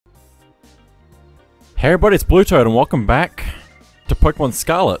Hey everybody, it's BlueToad and welcome back to Pokemon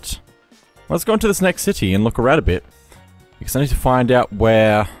Scarlet. Let's go into this next city and look around a bit, because I need to find out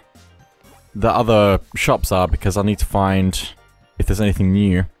where the other shops are, because I need to find if there's anything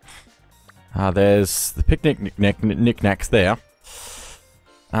new. There's the picnic knickknacks there.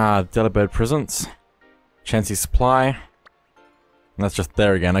 Delibird Presents. Chansey Supply. And that's just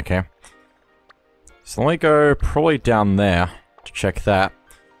there again, okay. So let me go probably down there to check that.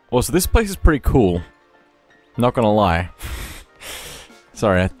 Also, this place is pretty cool. Not gonna lie.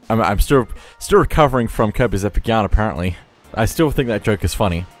 Sorry, I'm still recovering from Kirby's Epic Yarn, apparently. I still think that joke is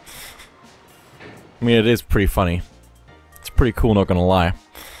funny. I mean, it is pretty funny. It's pretty cool, not gonna lie.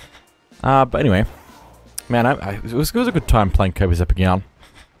 But anyway. Man, it was a good time playing Kirby's Epic Yarn.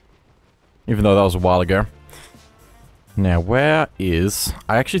 Even though that was a while ago. Now, where is...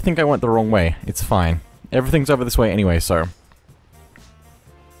 I actually think I went the wrong way. It's fine. Everything's over this way anyway, so...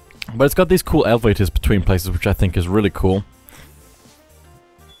 But it's got these cool elevators between places, which I think is really cool.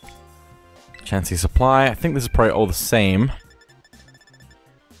 Chansey Supply. I think this is probably all the same.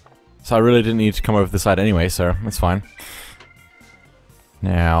 So I really didn't need to come over this side anyway, so it's fine.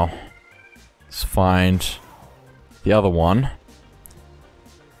 Now, let's find the other one.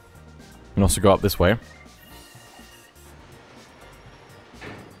 And also go up this way.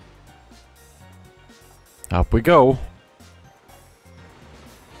 Up we go.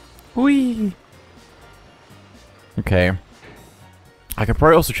 Whee! Okay. I can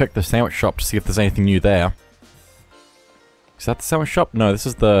probably also check the sandwich shop to see if there's anything new there. Is that the sandwich shop? No, this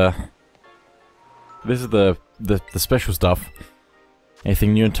is the... This is the special stuff.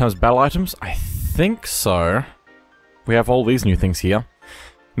 Anything new in terms of battle items? I think so. We have all these new things here.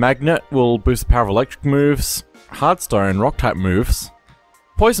 Magnet will boost the power of electric moves. Hardstone, rock type moves.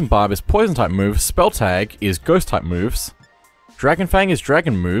 Poison Barb is poison type moves. Spell Tag is ghost type moves. Dragon Fang is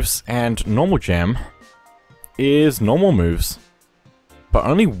dragon moves, and Normal Gem is normal moves. But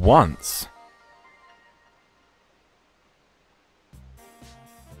only once.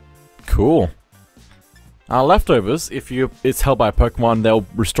 Cool. Leftovers, if it's held by a Pokemon, they'll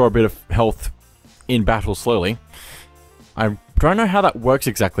restore a bit of health in battle slowly. I don't know how that works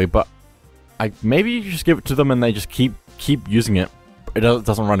exactly, but maybe you just give it to them and they just keep using it. It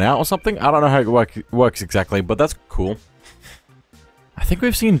doesn't run out or something? I don't know how it works exactly, but that's cool. I think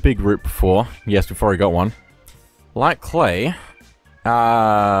we've seen Big Root before. Yes, before we got one. Light Clay.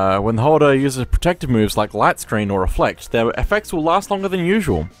 When the holder uses protective moves like Light Screen or Reflect, their effects will last longer than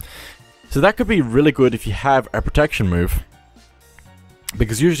usual. So that could be really good if you have a protection move.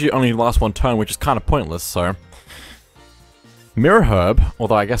 Because usually it only lasts one turn, which is kind of pointless, so... Mirror Herb,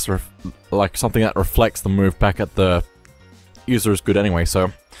 although I guess like something that reflects the move back at the user is good anyway,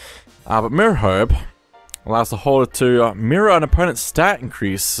 so... but Mirror Herb allows the holder to mirror an opponent's stat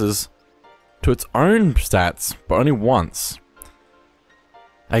increases to its own stats, but only once.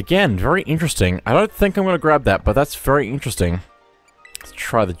 Again, very interesting. I don't think I'm going to grab that, but that's very interesting. Let's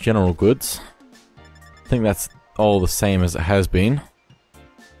try the general goods. I think that's all the same as it has been.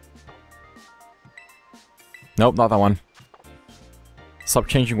 Nope, not that one. Stop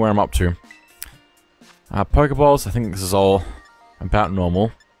changing where I'm up to. Pokeballs, I think this is all about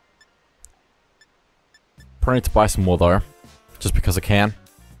normal. Probably need to buy some more though, just because I can.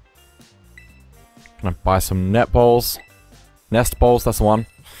 Can I buy some net balls? Nest balls, that's the one.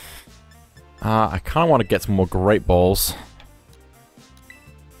 I kind of want to get some more great balls.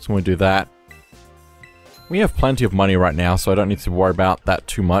 So I'm going to do that. We have plenty of money right now, so I don't need to worry about that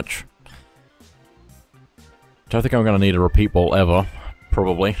too much. Don't think I'm going to need a repeat ball ever,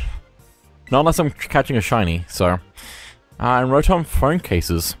 probably. Not unless I'm catching a shiny, so. And Rotom phone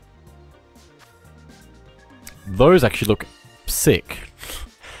cases. Those actually look sick.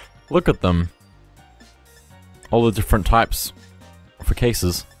 Look at them. All the different types for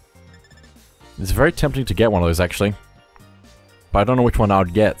cases. It's very tempting to get one of those, actually. But I don't know which one I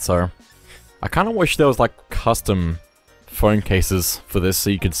would get, so... I kind of wish there was, like, custom phone cases for this so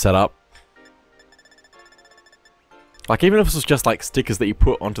you could set up. Like, even if this was just, like, stickers that you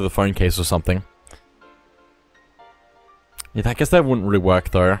put onto the phone case or something. Yeah, I guess that wouldn't really work,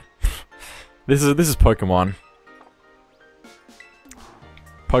 though. This is Pokemon.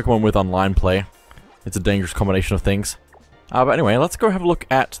 Pokemon with online play. It's a dangerous combination of things. But anyway, let's go have a look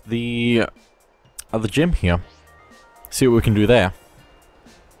at the gym here. See what we can do there.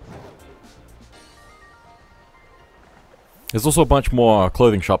 There's also a bunch more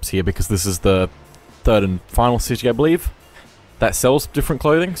clothing shops here because this is the third and final city, I believe, that sells different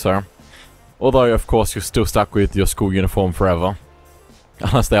clothing, so... Although, of course, you're still stuck with your school uniform forever.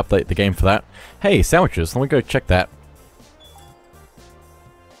 Unless they update the game for that. Hey, sandwiches. Let me go check that.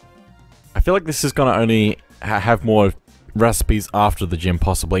 I feel like this is gonna only have more recipes after the gym,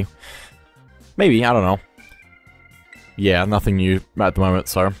 possibly. Maybe, I don't know. Yeah, nothing new at the moment,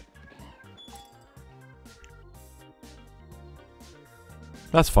 so...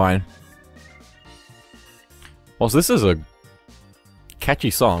 That's fine. Also, this is a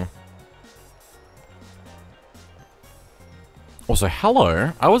catchy song. Also,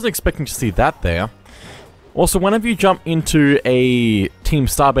 hello. I wasn't expecting to see that there. Also, whenever you jump into a Team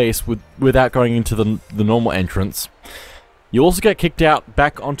Starbase without going into the normal entrance, you also get kicked out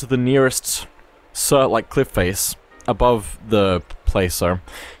back onto the nearest like cliff face above the place. So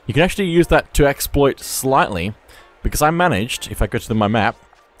you can actually use that to exploit slightly, because I managed, if I go to my map,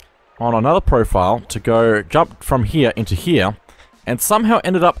 on another profile to jump from here into here, and somehow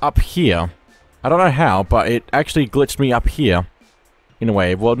ended up here. I don't know how, but it actually glitched me up here. In a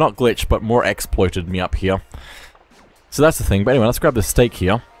way. Well, not glitched, but more exploited me up here. So that's the thing. But anyway, let's grab the steak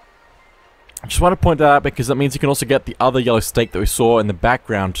here. I just want to point that out because that means you can also get the other yellow steak that we saw in the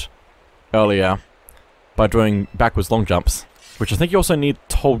background earlier by doing backwards long jumps. Which I think you also need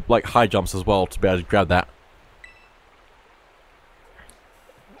to hold, like, high jumps as well to be able to grab that.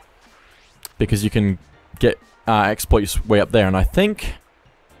 Because you can get exploit your way up there. And I think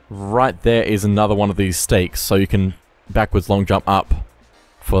right there is another one of these steaks. So you can backwards long jump up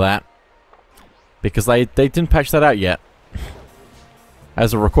for that. Because they didn't patch that out yet.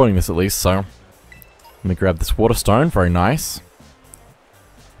 As we're recording this at least, so... Let me grab this water stone, very nice.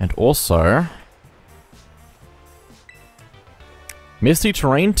 And also... Misty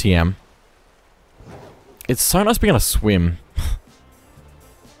Terrain TM. It's so nice being able to swim.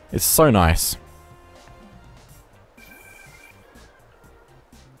 It's so nice.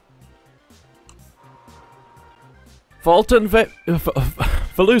 Fulton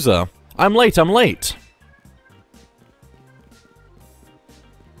Veluza. I'm late.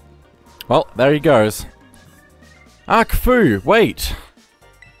 Well, there he goes. Ah, Kfu, wait.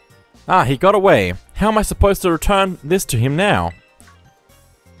 Ah, he got away. How am I supposed to return this to him now?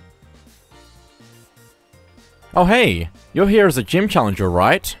 Oh, hey. You're here as a gym challenger,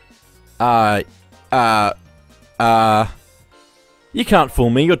 right? You can't fool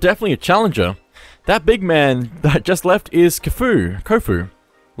me. You're definitely a challenger. That big man that just left is Kofu,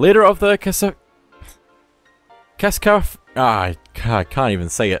 leader of the I can't even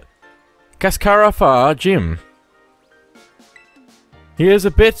say it. Kaskarafa gym. He is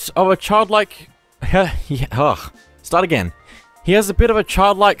a bit of a childlike... Start again. He has a bit of a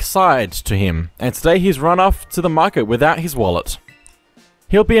childlike side to him, and today he's run off to the market without his wallet.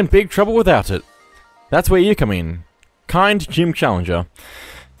 He'll be in big trouble without it. That's where you come in. Kind gym challenger.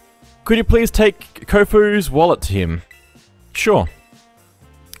 Could you please take Kofu's wallet to him? Sure.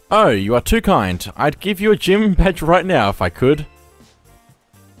 Oh, you are too kind. I'd give you a gym badge right now if I could.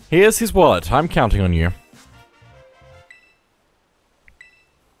 Here's his wallet. I'm counting on you.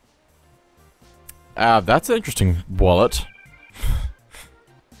 That's an interesting wallet.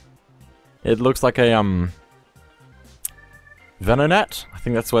 It looks like a, Venonat? I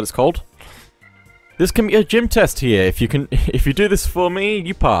think that's what it's called. This can be a gym test here. If you do this for me,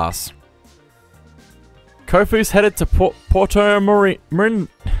 you pass. Kofu's headed to Porto Marin...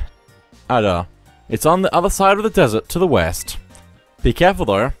 It's on the other side of the desert to the west. Be careful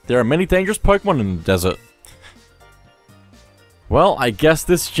though, there are many dangerous Pokemon in the desert. Well, I guess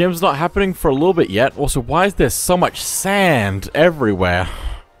this gym's not happening for a little bit yet. Also, why is there so much sand everywhere?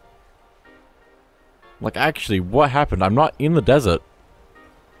 Like, actually, what happened? I'm not in the desert.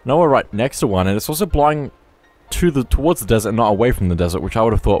 No, we're right next to one, and it's also blowing towards the desert, not away from the desert, which I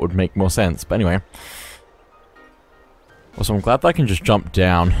would have thought would make more sense. But anyway. Also, I'm glad that I can just jump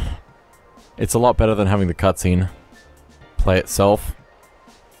down. It's a lot better than having the cutscene play itself.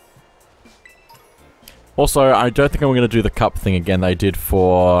 Also, I don't think I'm going to do the cup thing again that I did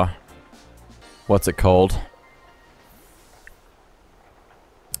for... What's it called?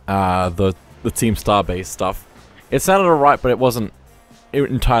 The Team Starbase stuff. It sounded alright, but it wasn't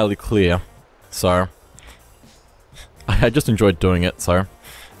entirely clear. So... I just enjoyed doing it, so...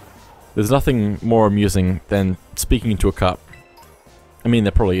 There's nothing more amusing than speaking into a cup. I mean,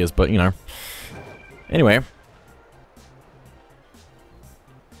 there probably is, but, you know. Anyway.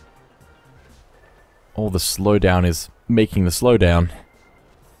 All the slowdown is making the slowdown.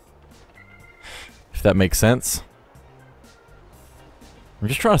 If that makes sense. I'm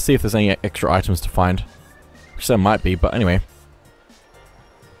just trying to see if there's any extra items to find. Which there might be, but anyway.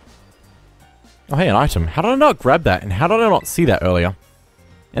 Oh, hey, an item. How did I not grab that? And how did I not see that earlier?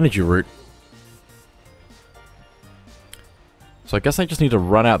 Energy root. So I guess I just need to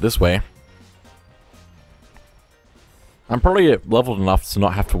run out this way. I'm probably leveled enough to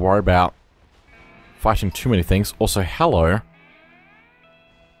not have to worry about fighting too many things. Also, hello.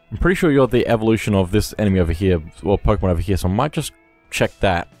 I'm pretty sure you're the evolution of this enemy over here, or Pokemon over here, so I might just check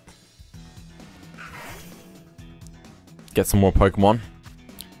that. Get some more Pokemon.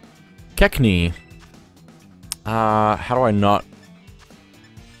 Kekni. How do I not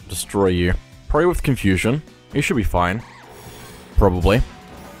destroy you? Probably with confusion. You should be fine. Probably.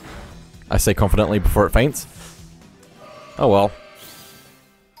 I say confidently before it faints. Oh well.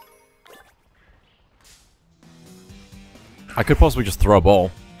 I could possibly just throw a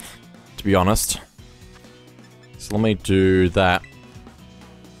ball, to be honest. So let me do that.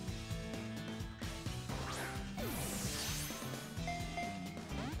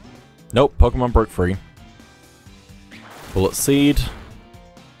 Nope, Pokemon broke free. Bullet Seed.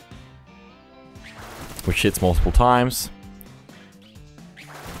 Which hits multiple times.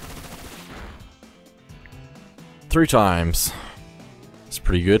 3 times. It's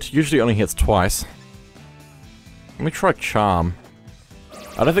pretty good. Usually it only hits twice. Let me try Charm.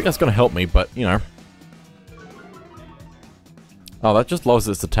 I don't think that's going to help me, but, you know. Oh, that just lowers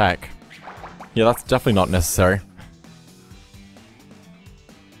its attack. Yeah, that's definitely not necessary.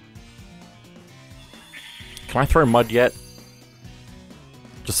 Can I throw Mud yet?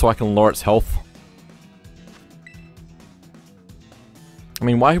 Just so I can lower its health? I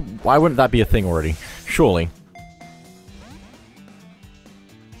mean, why wouldn't that be a thing already? Surely.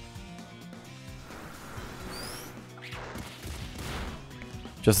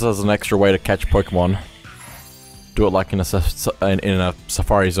 Just as an extra way to catch Pokemon. Do it like in a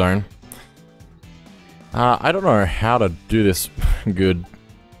Safari Zone. I don't know how to do this good.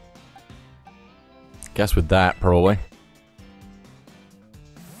 Guess with that, probably.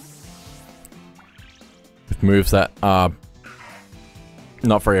 With moves that are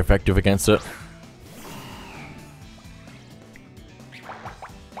not very effective against it.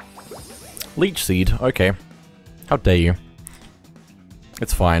 Leech Seed, okay. How dare you.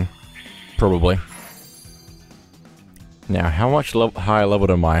 It's fine. Probably. Now, how much higher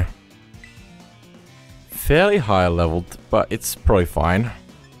leveled am I? Fairly high leveled, but it's probably fine.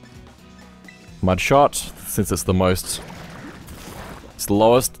 Mud Shot, since it's the most... It's the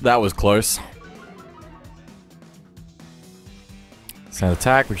lowest. That was close. Sand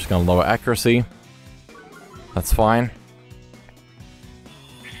Attack, which is going to lower accuracy. That's fine.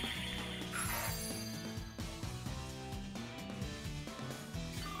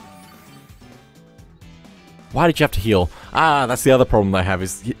 Why did you have to heal? Ah, that's the other problem they have,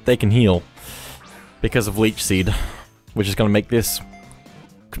 is they can heal. Because of Leech Seed. Which is going to make this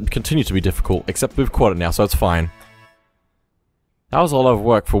continue to be difficult. Except we've caught it now, so it's fine. That was a lot of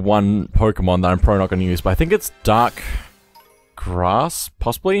work for one Pokemon that I'm probably not going to use. But I think it's Dark Grass?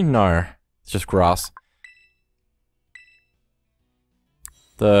 Possibly? No. It's just Grass.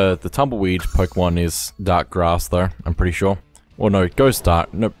 The Tumbleweed Pokemon is Dark Grass, though. I'm pretty sure. Or no, Ghost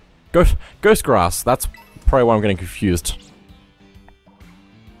Dark. No, Ghost Grass. That's probably why I'm getting confused.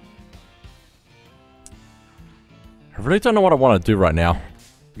 I really don't know what I want to do right now.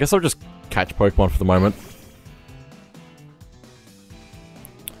 I guess I'll just catch Pokemon for the moment.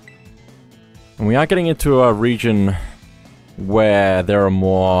 And we are getting into a region where there are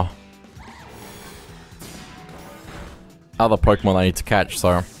more other Pokemon I need to catch,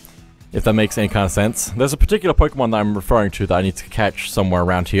 so if that makes any kind of sense. There's a particular Pokemon that I'm referring to that I need to catch somewhere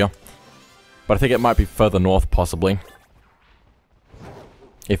around here. But I think it might be further north, possibly.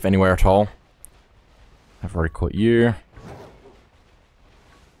 If anywhere at all. I've already caught you.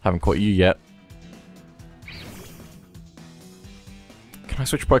 Haven't caught you yet. Can I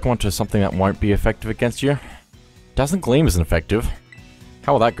switch Pokemon to something that won't be effective against you? Dazzling Gleam isn't effective.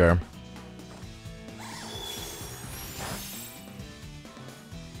 How will that go?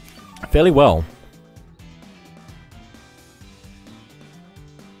 Fairly well.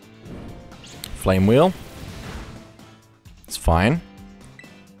 Flame Wheel. It's fine.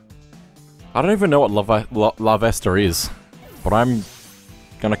 I don't even know what Larvesta is, but I'm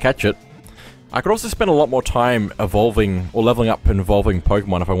gonna catch it. I could also spend a lot more time evolving, or leveling up and evolving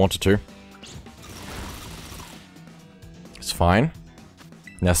Pokemon if I wanted to. It's fine.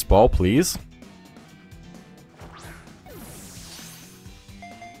 Nest Ball, please.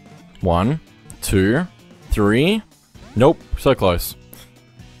 1, 2, 3. Nope, so close.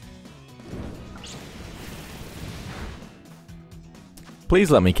 Please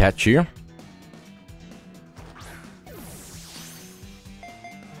let me catch you.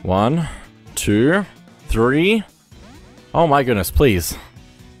 1, 2, 3. Oh my goodness, please.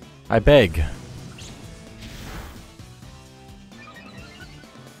 I beg.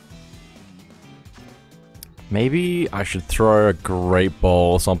 Maybe I should throw a Great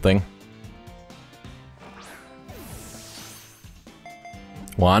Ball or something.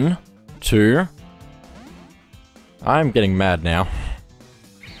 1, 2. I'm getting mad now.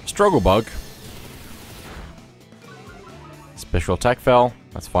 Struggle bug. Special attack fell.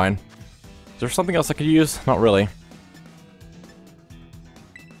 That's fine. Is there something else I could use? Not really.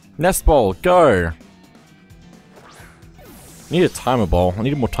 Nest ball, go! I need a timer ball. I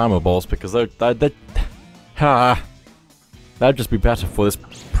need more timer balls because that'd just be better for this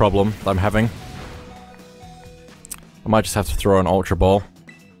problem that I'm having. I might just have to throw an ultra ball.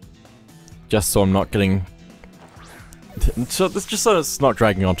 Just so I'm not getting... So it's not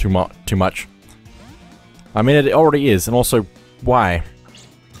dragging on too much. I mean, it already is, and also, why?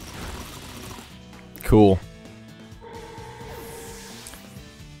 Cool.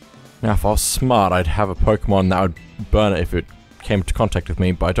 Now, if I was smart, I'd have a Pokemon that would burn it if it came into contact with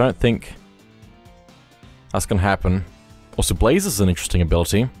me, but I don't think that's gonna happen. Also, Blaze is an interesting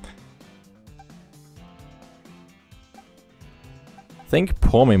ability. I think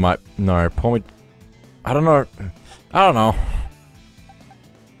Pawmi might... No, Pawmi... I don't know. I don't know.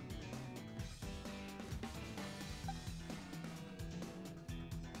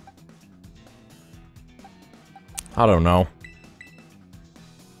 I don't know.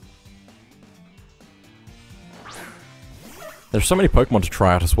 There's so many Pokemon to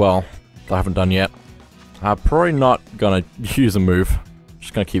try out as well that I haven't done yet. I'm probably not gonna use a move.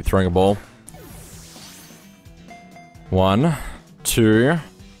 Just gonna keep throwing a ball. 1, 2.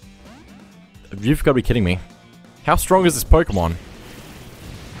 You've got to be kidding me. How strong is this Pokemon?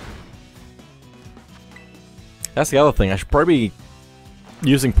 That's the other thing. I should probably be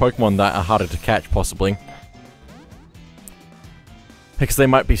using Pokemon that are harder to catch, possibly. Because they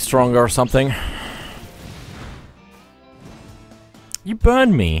might be stronger or something. You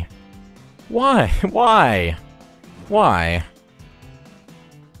burned me. Why? Why? Why?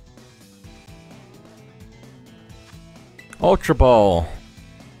 Ultra Ball.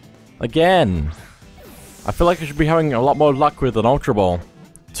 Again. I feel like I should be having a lot more luck with an Ultra Ball.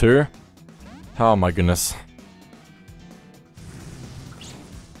 2. Oh my goodness.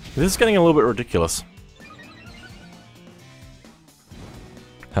 This is getting a little bit ridiculous.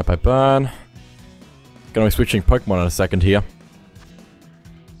 Hope I burn. Gonna be switching Pokemon in a second here.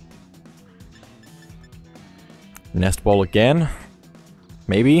 Nest Ball again.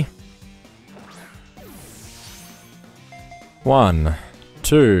 Maybe. 1,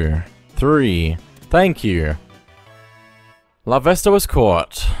 2, 3. Thank you. La Vesta was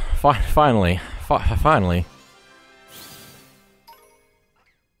caught. Finally. Finally.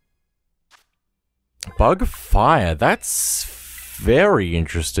 Bug Fire. That's very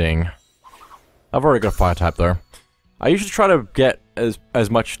interesting. I've already got a Fire type though. I usually try to get as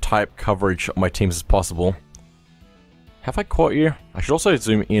much type coverage on my teams as possible. Have I caught you? I should also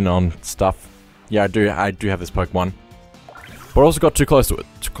zoom in on stuff. Yeah, I do have this Pokemon. But I also got too close to it.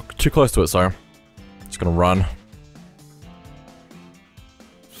 Too close to it, so... Just gonna run.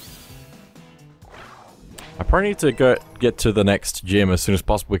 I probably need to get to the next gym as soon as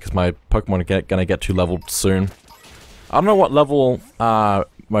possible because my Pokemon are gonna get too leveled soon. I don't know what level my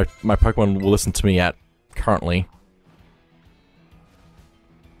Pokemon will listen to me at currently.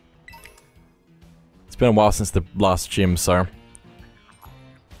 It's been a while since the last gym, so...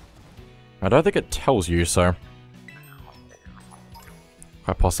 I don't think it tells you, so...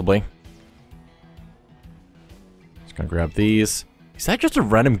 Quite possibly. Just gonna grab these. Is that just a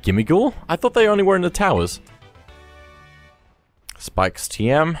random Gimmighoul? I thought they only were in the towers. Spikes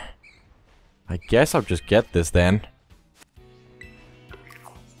TM. I guess I'll just get this then.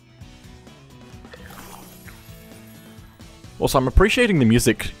 Also, I'm appreciating the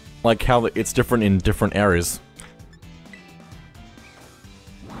music, like how it's different in different areas.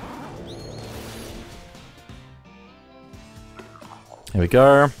 Here we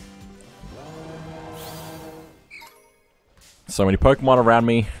go. So many Pokemon around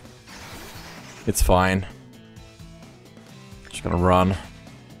me. It's fine. Just gonna run.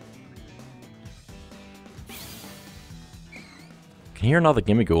 Can hear another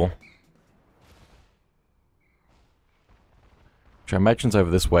Gimmighoul. Which I imagine's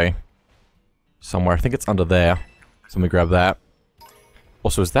over this way. Somewhere. I think it's under there. So let me grab that.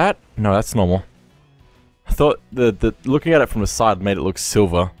 Also, is that? No, that's normal. I thought the looking at it from the side made it look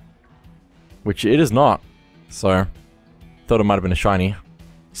silver. Which it is not. So, thought it might have been a shiny.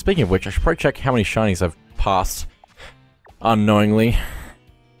 Speaking of which, I should probably check how many shinies I've passed. Unknowingly.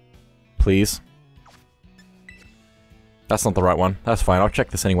 Please. That's not the right one. That's fine, I'll check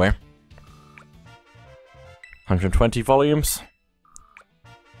this anyway. 120 volumes.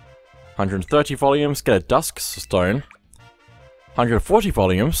 130 volumes, get a Dusk Stone. 140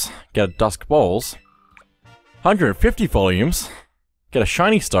 volumes, get a Dusk Balls. 150 volumes, Get a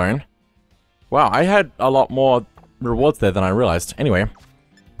shiny stone. Wow, I had a lot more rewards there than I realized. Anyway,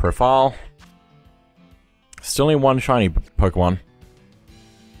 profile. Still need one shiny Pokemon.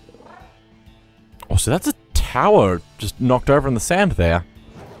 Oh, so that's a tower just knocked over in the sand there.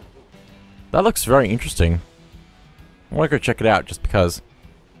 That looks very interesting. I want to go check it out just because.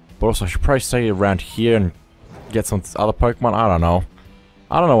 But also, I should probably stay around here and get some other Pokemon. I don't know.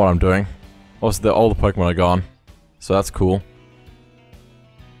 I don't know what I'm doing. Also, all the Pokemon are gone. So that's cool.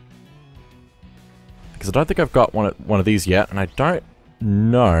 Because I don't think I've got one of these yet. And I don't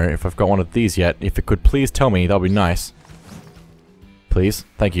know if I've got one of these yet. If it could please tell me, that would be nice. Please.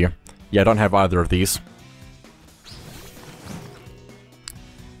 Thank you. Yeah, I don't have either of these.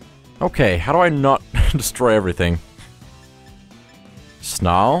 Okay, how do I not destroy everything?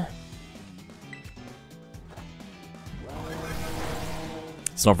 Snarl?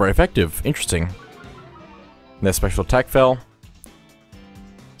 It's not very effective. Interesting. Their special attack fell.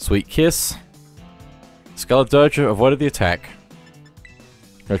 Sweet Kiss. Scarlet Dojo avoided the attack.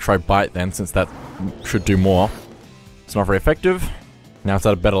 I'm gonna try Bite then, since that should do more. It's not very effective. Now it's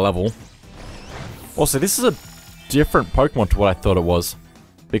at a better level. Also, this is a different Pokemon to what I thought it was.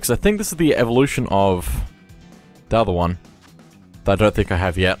 Because I think this is the evolution of the other one. That I don't think I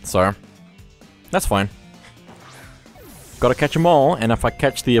have yet, so that's fine. Gotta catch them all, and if I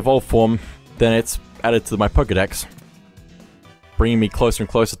catch the evolved form, then it's added to my Pokedex. Bringing me closer and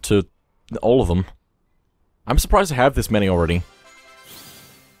closer to all of them. I'm surprised I have this many already.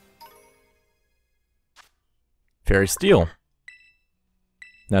 Fairy Steel.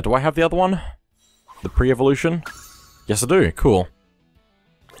 Now, do I have the other one? The pre-evolution? Yes, I do. Cool.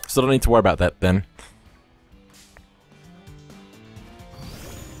 So I don't need to worry about that then.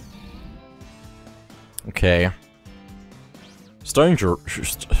 Okay.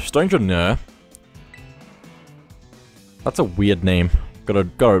 Stonejourner. That's a weird name. Gotta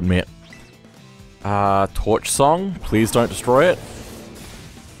admit. Torch Song. Please don't destroy it.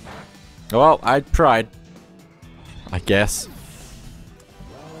 Well, I tried. I guess.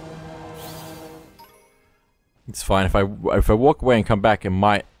 It's fine. If I walk away and come back, it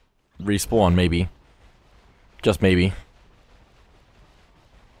might respawn, maybe. Just maybe.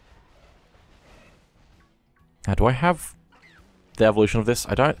 Now, do I have the evolution of this?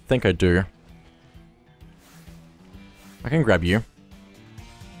 I don't think I do. I can grab you.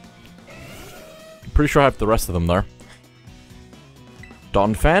 I'm pretty sure I have the rest of them, though.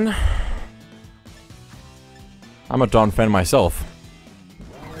 Donphan. I'm a Donphan myself.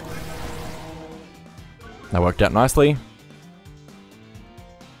 That worked out nicely.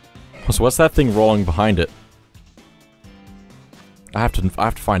 So what's that thing rolling behind it? I have to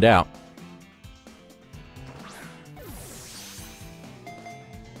find out.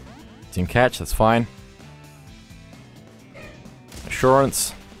 Team catch, that's fine.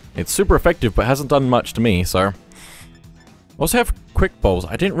 Assurance. It's super effective, but hasn't done much to me, so. Also have quick balls.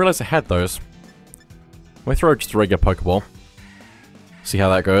 I didn't realize I had those. We throw just a regular Pokeball. See how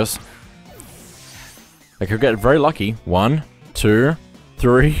that goes. I could get very lucky. 1, 2,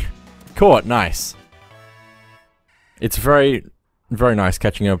 3. Caught. Nice. It's very, very nice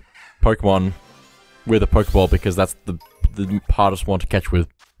catching a Pokemon with a Pokeball because that's the hardest one to catch with,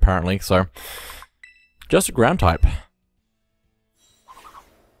 apparently. So, just a ground type.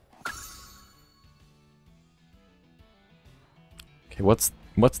 Okay, what's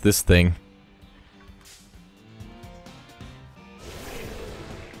this thing?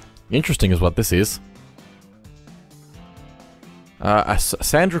 Interesting is what this is. A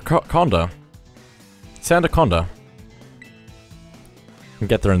Sandaconda. Sandaconda. Can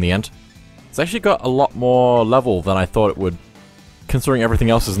get there in the end. It's actually got a lot more level than I thought it would, considering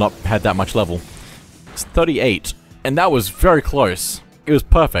everything else has not had that much level. It's 38, and that was very close. It was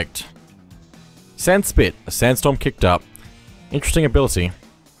perfect. Sandspit. A sandstorm kicked up. Interesting ability.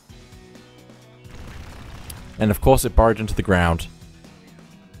 And of course it burrowed into the ground.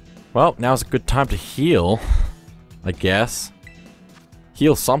 Well, now's a good time to heal, I guess.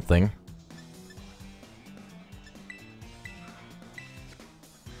 Heal something.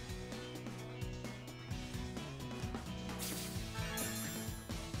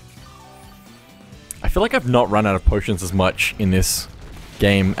 I feel like I've not run out of potions as much in this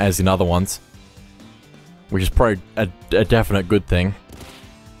game as in other ones. Which is probably a definite good thing.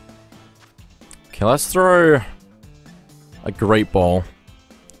 Okay, let's throw a Great Ball.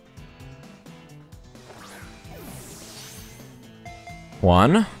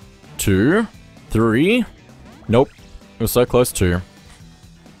 One, 2, 3. Nope. It was so close to.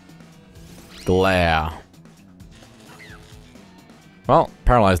 Glare. Well,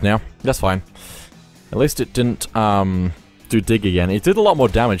 paralyzed now. That's fine. At least it didn't do dig again. It did a lot more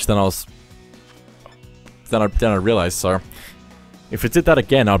damage than I realized, so if it did that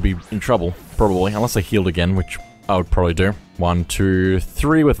again, I'd be in trouble, probably, unless I healed again, which I would probably do. 1, 2,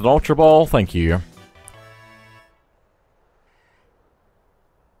 3 with an Ultra Ball, thank you.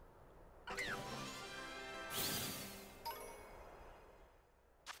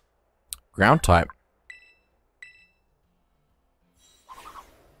 Ground type.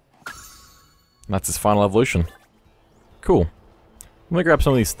 That's his final evolution. Cool. I'm gonna grab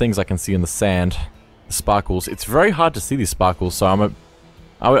some of these things I can see in the sand. The sparkles. It's very hard to see these sparkles, so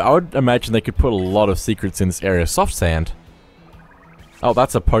I would imagine they could put a lot of secrets in this area. Soft sand. Oh,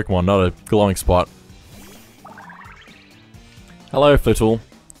 that's a Pokemon, not a glowing spot. Hello, Flittle.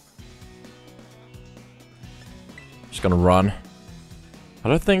 Just gonna run. I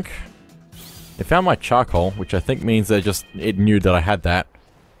don't think... They found my charcoal, which I think means it knew that I had that.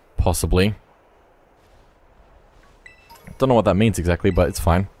 Possibly. Don't know what that means exactly, but it's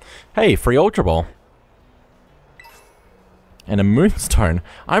fine. Hey, free Ultra Ball. And a Moonstone.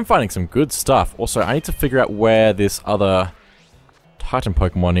 I'm finding some good stuff. Also, I need to figure out where this other Titan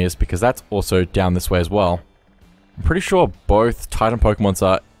Pokemon is, because that's also down this way as well. I'm pretty sure both Titan Pokemons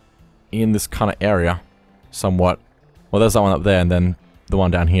are in this kind of area. Somewhat. Well, there's that one up there, and then the one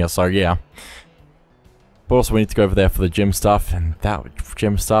down here, so yeah. But also we need to go over there for the gym stuff, and that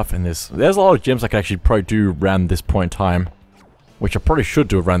gym stuff, and there's a lot of gyms I could actually probably do around this point in time. Which I probably should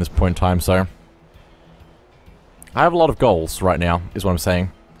do around this point in time, so... I have a lot of goals right now, is what I'm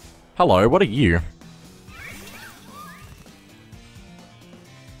saying. Hello, what are you?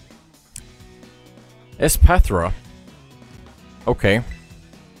 Espathra. Okay.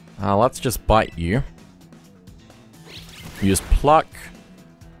 Let's just bite you. Use Pluck.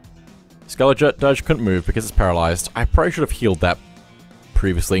 Scarlet Dodge couldn't move because it's paralyzed. I probably should have healed that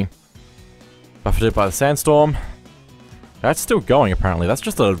previously. Buffeted by the sandstorm. That's still going, apparently. That's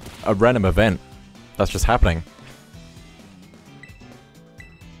just a random event. That's just happening.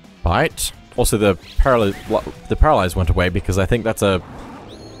 Bite. Also, the paralyze went away because I think that's a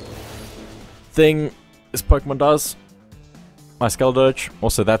thing this Pokemon does. My Scarlet.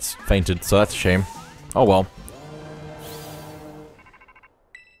 Also, that's fainted, so that's a shame. Oh well.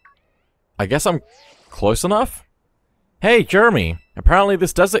 I guess I'm close enough? Hey, Jeremy! Apparently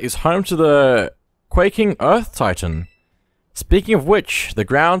this desert is home to the quaking Earth Titan. Speaking of which, the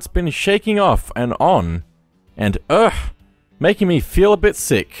ground's been shaking off and on. And making me feel a bit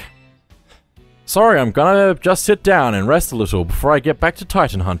sick. Sorry, I'm gonna just sit down and rest a little before I get back to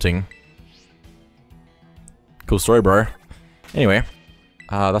Titan hunting. Cool story, bro. Anyway,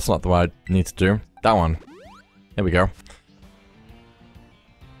 that's not the one I need to do. That one. There we go.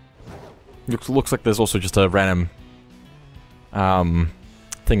 Looks like there's also just a random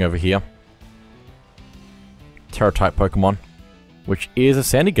thing over here. Terra-type Pokemon, which is a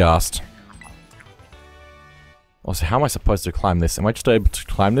Sandygast. Also, how am I supposed to climb this? Am I just able to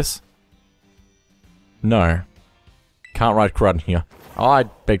climb this? No. Can't ride Crud in here. Oh, I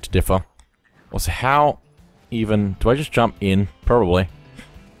beg to differ. Also, how even... Do I just jump in? Probably.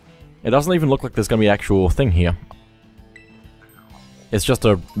 It doesn't even look like there's going to be an actual thing here. It's just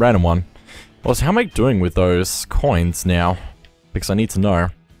a random one. Also, how am I doing with those coins now? Because I need to know.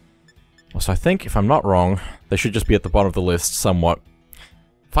 Also, I think, if I'm not wrong, they should just be at the bottom of the list, somewhat.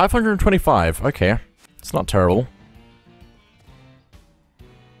 525, okay. It's not terrible.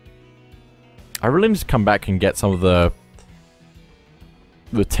 I really need to come back and get some of the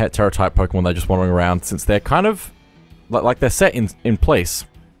Terra-type Pokemon that are just wandering around, since they're kind of... Like, they're set in place.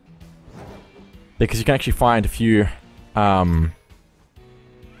 Because you can actually find a few,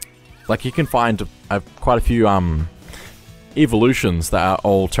 like, you can find quite a few, evolutions that are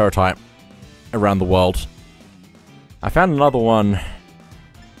all Terra-type around the world. I found another one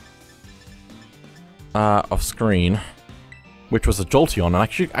off screen, which was a Jolteon, and I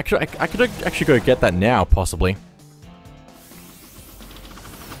could actually go get that now, possibly.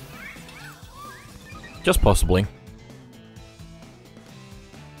 Just possibly.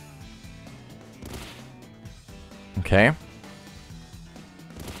 Okay.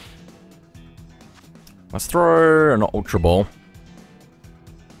 Let's throw an Ultra Ball.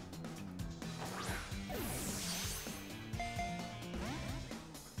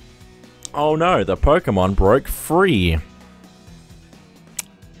 Oh no, the Pokemon broke free.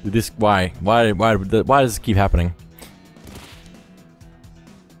 This why does this keep happening?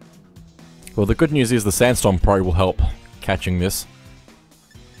 Well, the good news is the Sandstorm probably will help catching this.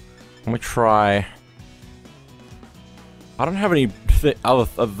 Let me try. I don't have any other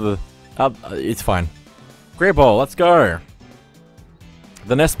of the. It's fine. Great Ball, let's go.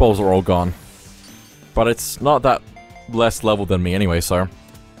 The nest balls are all gone, but it's not that less level than me anyway, so...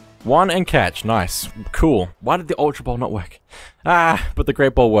 1 and catch. Nice. Cool. Why did the Ultra Ball not work? Ah, but the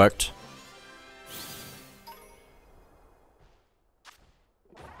Great Ball worked.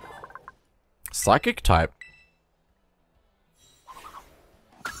 Psychic type.